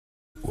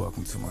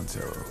welcome to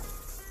Montero.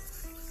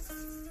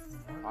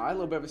 Alright, a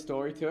little bit of a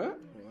story to it.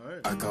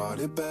 Right. I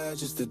got it bad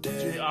just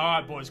today.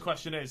 Alright, boys,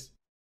 question is,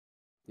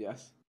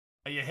 Yes.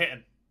 are you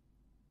hitting?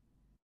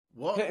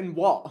 What? Hitting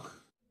what?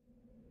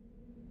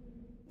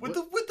 With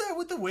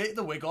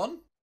the wig on?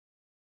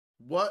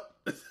 What?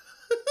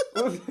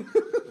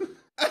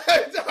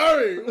 Hey,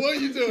 Harry, what are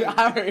you doing?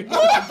 Harry.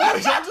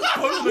 I'm just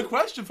posing the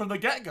question from the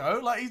get-go.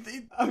 Like,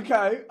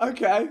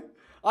 Okay.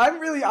 I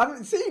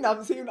haven't seen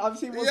what's going on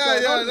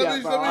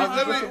yet, bro.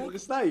 Let me. The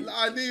state.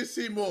 I need to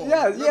see more.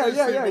 Yeah. Let me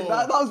see more.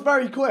 That was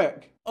very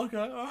quick. okay,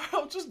 alright,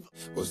 I'll just...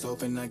 Was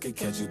hoping I could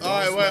catch you. All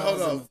right, wait,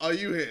 hold on. Are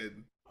you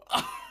hitting?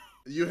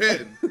 You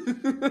hitting?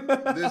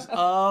 This,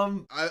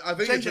 I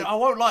think JJ, I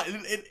won't lie,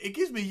 it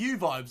gives me you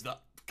vibes,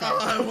 that. You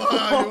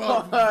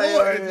are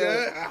void,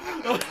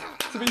 yeah.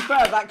 To be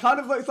fair, that kind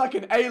of looks like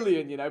an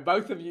alien, you know.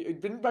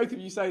 Didn't both of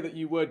you say that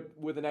you would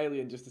with an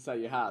alien just to say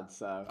you had?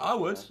 So I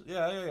would.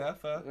 Yeah,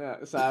 fair.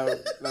 Yeah. So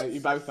no, you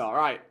both are.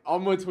 Right,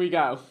 onwards we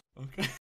go. Okay.